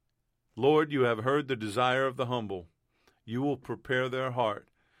 you have heard the desire of the humble. You will prepare their heart.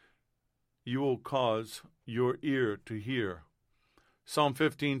 You will cause your ear to hear. Psalm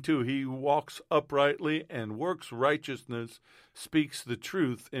 15:2, he who walks uprightly and works righteousness speaks the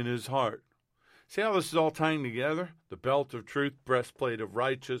truth in his heart. See how this is all tying together? The belt of truth, breastplate of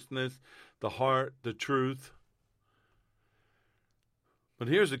righteousness, the heart, the truth. But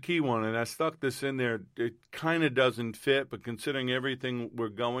here's a key one, and I stuck this in there. It kind of doesn't fit, but considering everything we're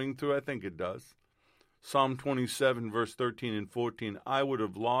going through, I think it does. Psalm 27, verse 13 and 14, I would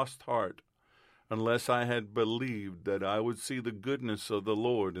have lost heart unless I had believed that I would see the goodness of the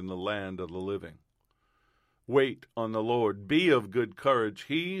Lord in the land of the living. Wait on the Lord. Be of good courage.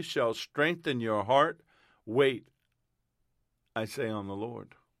 He shall strengthen your heart. Wait, I say, on the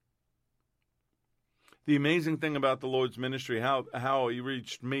Lord. The amazing thing about the Lord's ministry, how he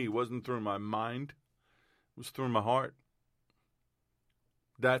reached me, wasn't through my mind. It was through my heart.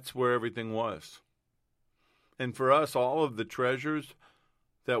 That's where everything was. And for us, all of the treasures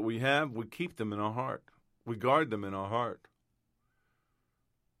that we have, we keep them in our heart. We guard them in our heart.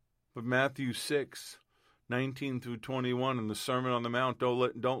 But Matthew 6, 19 through 21 in the Sermon on the Mount,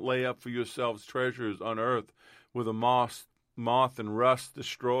 don't lay up for yourselves treasures on earth where the moth and rust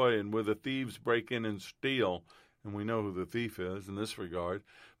destroy and where the thieves break in and steal. And we know who the thief is in this regard.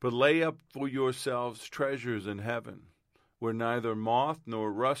 But lay up for yourselves treasures in heaven where neither moth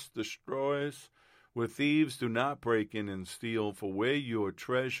nor rust destroys, where thieves do not break in and steal, for where your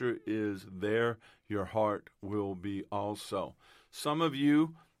treasure is, there your heart will be also. Some of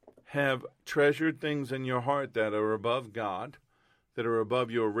you have treasured things in your heart that are above God, that are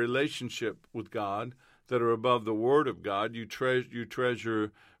above your relationship with God, that are above the Word of God. You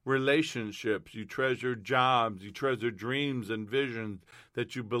treasure relationships, you treasure jobs, you treasure dreams and visions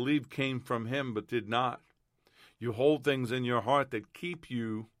that you believe came from Him but did not. You hold things in your heart that keep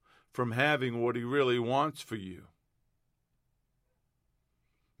you from having what He really wants for you.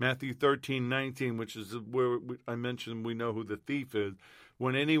 Matthew 13:19, which is where I mentioned we know who the thief is.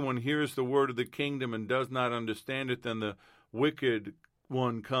 When anyone hears the word of the kingdom and does not understand it, then the wicked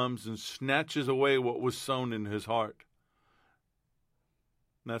one comes and snatches away what was sown in his heart.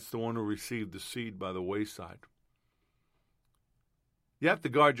 And that's the one who received the seed by the wayside. You have to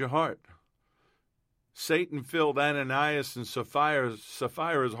guard your heart. Satan filled Ananias and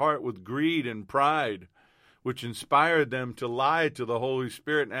Sapphira's heart with greed and pride, which inspired them to lie to the Holy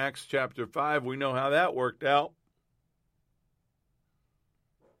Spirit in Acts chapter 5. We know how that worked out.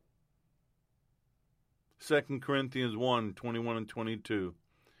 2 Corinthians 1:21 and 22.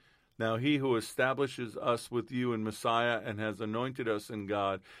 Now he who establishes us with you in Messiah and has anointed us in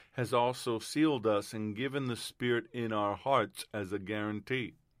God has also sealed us and given the Spirit in our hearts as a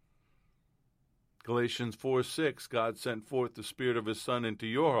guarantee. Galatians 4:6, God sent forth the Spirit of His Son into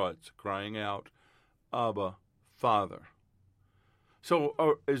your hearts, crying out, Abba, Father.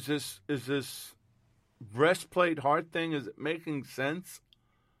 So is this breastplate heart thing, is it making sense?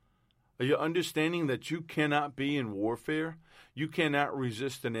 Are you understanding that you cannot be in warfare? You cannot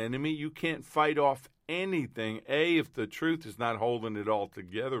resist an enemy. You can't fight off anything, if the truth is not holding it all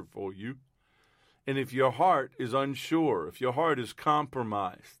together for you. And if your heart is unsure, if your heart is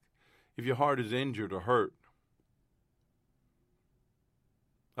compromised, if your heart is injured or hurt.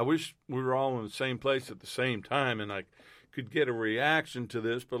 I wish we were all in the same place at the same time and I could get a reaction to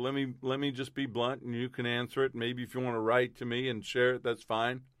this, but let me just be blunt and you can answer it. Maybe if you want to write to me and share it, that's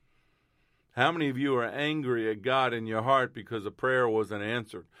fine. How many of you are angry at God in your heart because a prayer wasn't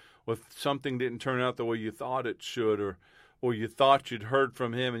answered, or something didn't turn out the way you thought it should, or you thought you'd heard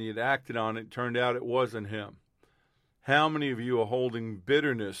from Him and you'd acted on it, turned out it wasn't Him? How many of you are holding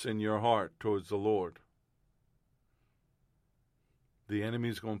bitterness in your heart towards the Lord? The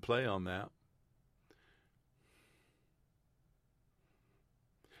enemy's going to play on that.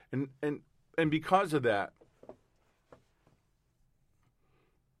 And because of that,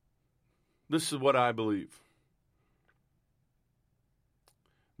 this is what I believe.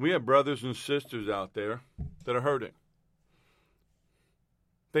 We have brothers and sisters out there that are hurting.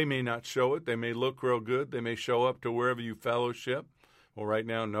 They may not show it. They may look real good. They may show up to wherever you fellowship. Well, right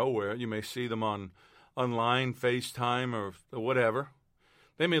now, nowhere. You may see them online, FaceTime, or whatever.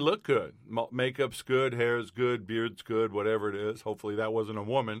 They may look good. Makeup's good, hair's good, beard's good, whatever it is. Hopefully that wasn't a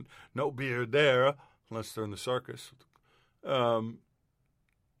woman. No beard there, unless they're in the circus.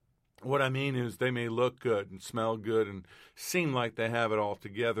 What I mean is they may look good and smell good and seem like they have it all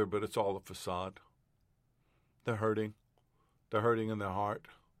together, but it's all a facade. They're hurting. They're hurting in their heart.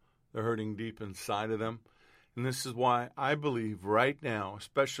 They're hurting deep inside of them. And this is why I believe right now,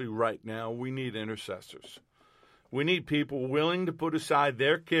 especially right now, we need intercessors. We need people willing to put aside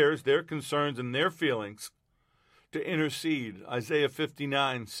their cares, their concerns, and their feelings to intercede. Isaiah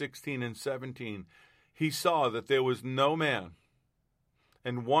 59:16 and 17. He saw that there was no man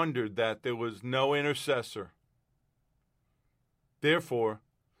and wondered that there was no intercessor. Therefore,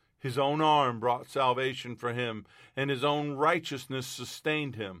 His own arm brought salvation for him, and His own righteousness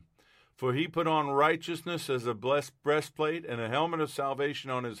sustained him. For He put on righteousness as a breastplate and a helmet of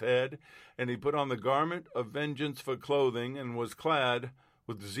salvation on His head, and He put on the garment of vengeance for clothing, and was clad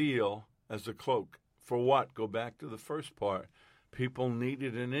with zeal as a cloak. For what? Go back to the first part. People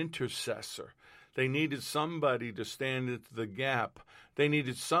needed an intercessor. They needed somebody to stand into the gap. They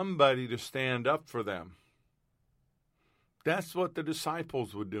needed somebody to stand up for them. That's what the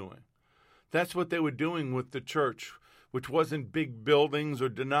disciples were doing. That's what they were doing with the church, which wasn't big buildings or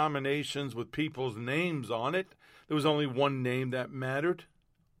denominations with people's names on it. There was only one name that mattered.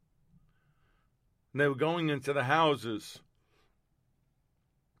 And they were going into the houses.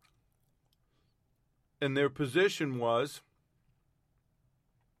 And their position was,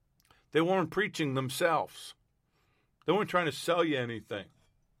 they weren't preaching themselves. They weren't trying to sell you anything.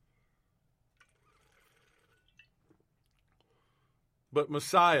 But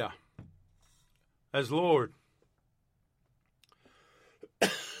Messiah as Lord.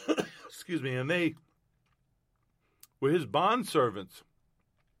 Excuse me. And they were His bondservants.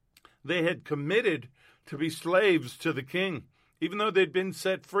 They had committed to be slaves to the king. Even though they'd been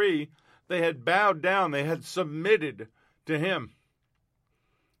set free, They had bowed down. They had submitted to him.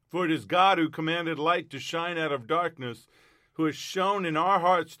 For it is God who commanded light to shine out of darkness, who has shown in our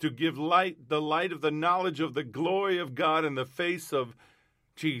hearts to give light, the light of the knowledge of the glory of God in the face of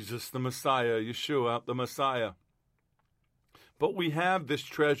Jesus, the Messiah, Yeshua, the Messiah. But we have this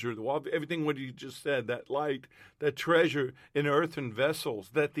treasure, everything what you just said, that light, that treasure in earthen vessels,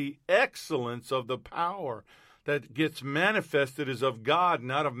 that the excellence of the power that gets manifested is of God,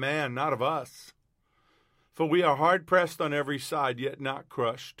 not of man, not of us. For we are hard-pressed on every side, yet not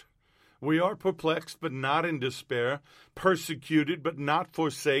crushed. We are perplexed, but not in despair, persecuted, but not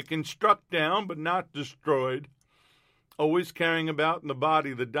forsaken, struck down, but not destroyed, always carrying about in the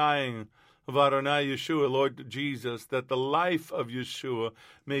body the dying of Adonai Yeshua, Lord Jesus, that the life of Yeshua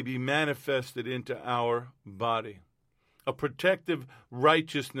may be manifested into our body. A protective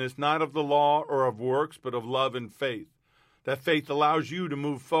righteousness, not of the law or of works, but of love and faith. That faith allows you to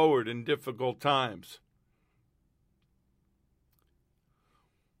move forward in difficult times.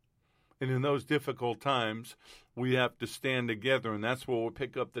 And in those difficult times, we have to stand together, and that's where we'll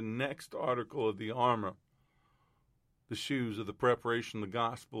pick up the next article of the armor, the shoes of the preparation of the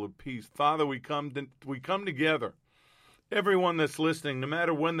gospel of peace. Father, we come together. Everyone that's listening, no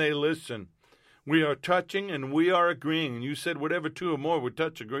matter when they listen, we are touching and we are agreeing. And you said whatever two or more would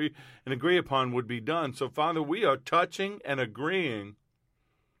touch, agree, and agree upon would be done. So, Father, we are touching and agreeing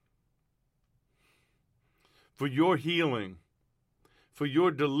for your healing, for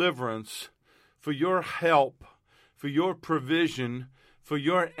your deliverance, for your help, for your provision, for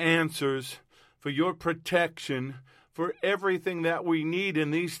your answers, for your protection, for everything that we need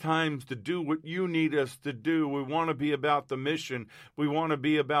in these times to do what you need us to do. We want to be about the mission. We want to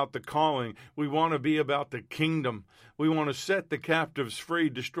be about the calling. We want to be about the kingdom. We want to set the captives free,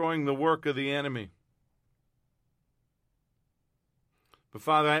 destroying the work of the enemy. But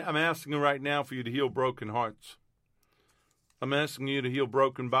Father, I'm asking right now for you to heal broken hearts. I'm asking you to heal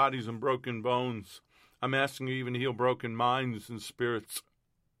broken bodies and broken bones. I'm asking you even to heal broken minds and spirits.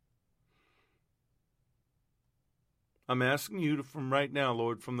 I'm asking you to, from right now,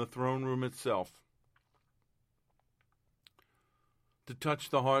 Lord, from the throne room itself, to touch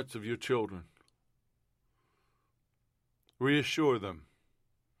the hearts of your children. Reassure them.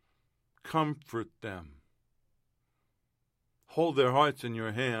 Comfort them. Hold their hearts in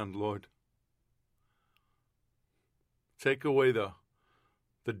your hand, Lord. Take away the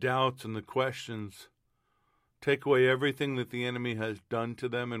doubts and the questions. Take away everything that the enemy has done to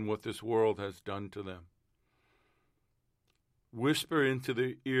them and what this world has done to them. Whisper into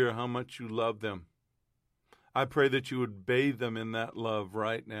their ear how much you love them. I pray that you would bathe them in that love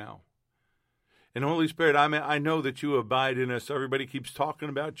right now. And Holy Spirit, I know that you abide in us. Everybody keeps talking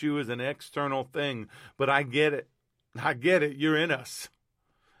about you as an external thing, but I get it. I get it. You're in us.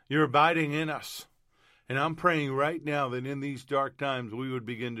 You're abiding in us. And I'm praying right now that in these dark times we would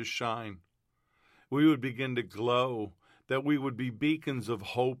begin to shine. We would begin to glow. That we would be beacons of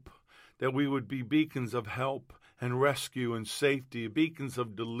hope. That we would be beacons of help and rescue and safety. Beacons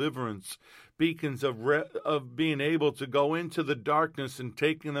of deliverance. Beacons of being able to go into the darkness and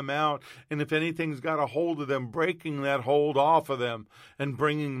taking them out. And if anything's got a hold of them, breaking that hold off of them and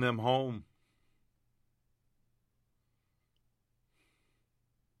bringing them home.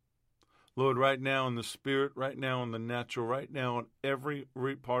 Lord, right now in the spirit, right now in the natural, right now in every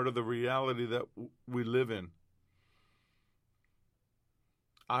part of the reality that we live in,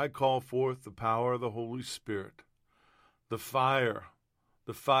 I call forth the power of the Holy Spirit, the fire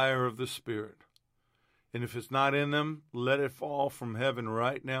of the Spirit. And if it's not in them, let it fall from heaven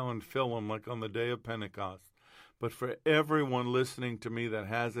right now and fill them like on the day of Pentecost. But for everyone listening to me that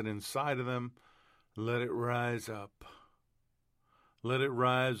has it inside of them, let it rise up. Let it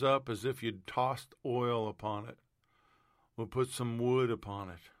rise up as if you'd tossed oil upon it. We'll put some wood upon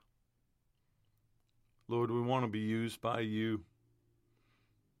it. Lord, we want to be used by you.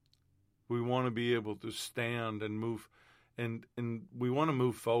 We want to be able to stand and move, and we want to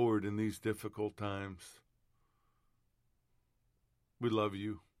move forward in these difficult times. We love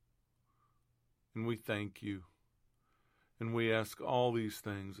you, and we thank you, and we ask all these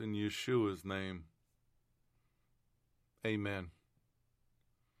things in Yeshua's name. Amen.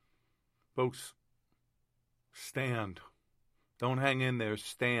 Folks, stand. Don't hang in there.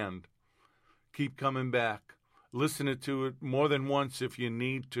 Stand. Keep coming back. Listen to it more than once if you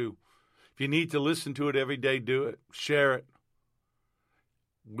need to. If you need to listen to it every day, do it. Share it.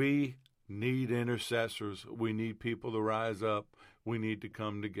 We need intercessors. We need people to rise up. We need to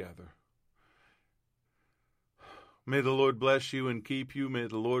come together. May the Lord bless you and keep you. May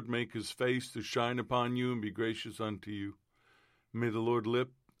the Lord make his face to shine upon you and be gracious unto you. May the Lord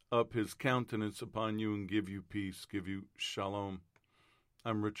lift up his countenance upon you and give you peace, give you shalom.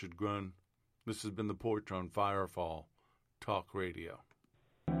 I'm Richard Grun. This has been the Porch on Firefall Talk Radio.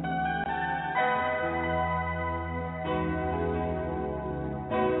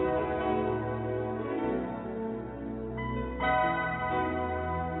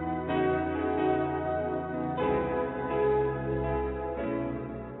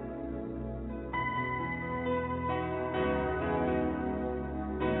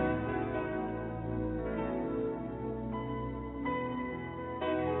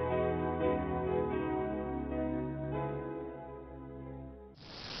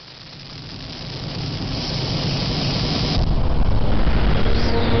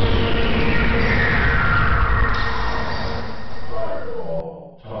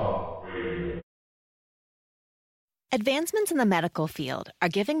 Advancements in the medical field are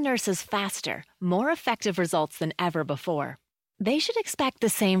giving nurses faster, more effective results than ever before. They should expect the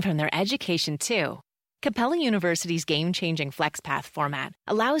same from their education, too. Capella University's game-changing FlexPath format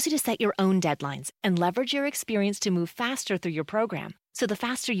allows you to set your own deadlines and leverage your experience to move faster through your program. So the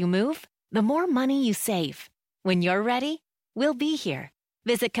faster you move, the more money you save. When you're ready, we'll be here.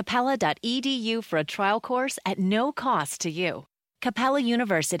 Visit capella.edu for a trial course at no cost to you. Capella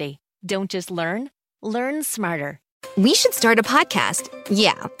University. Don't just learn smarter. We should start a podcast.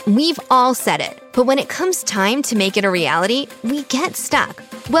 Yeah, we've all said it. But when it comes time to make it a reality, we get stuck.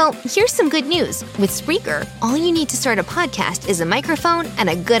 Well, here's some good news. With Spreaker, all you need to start a podcast is a microphone and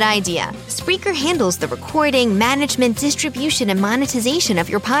a good idea. Spreaker handles the recording, management, distribution, and monetization of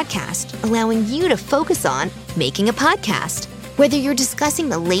your podcast, allowing you to focus on making a podcast. Whether you're discussing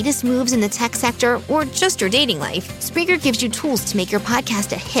the latest moves in the tech sector or just your dating life, Spreaker gives you tools to make your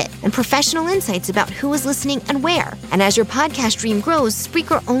podcast a hit and professional insights about who is listening and where. And as your podcast dream grows,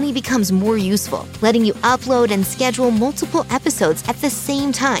 Spreaker only becomes more useful, letting you upload and schedule multiple episodes at the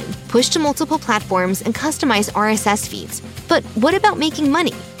same time, push to multiple platforms, and customize RSS feeds. But what about making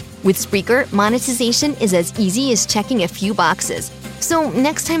money? With Spreaker, monetization is as easy as checking a few boxes. So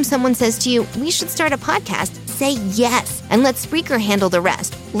next time someone says to you, we should start a podcast, say yes, and let Spreaker handle the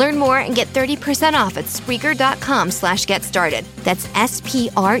rest. Learn more and get 30% off at Spreaker.com/get started. That's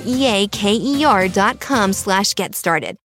Spreaker.com/get started.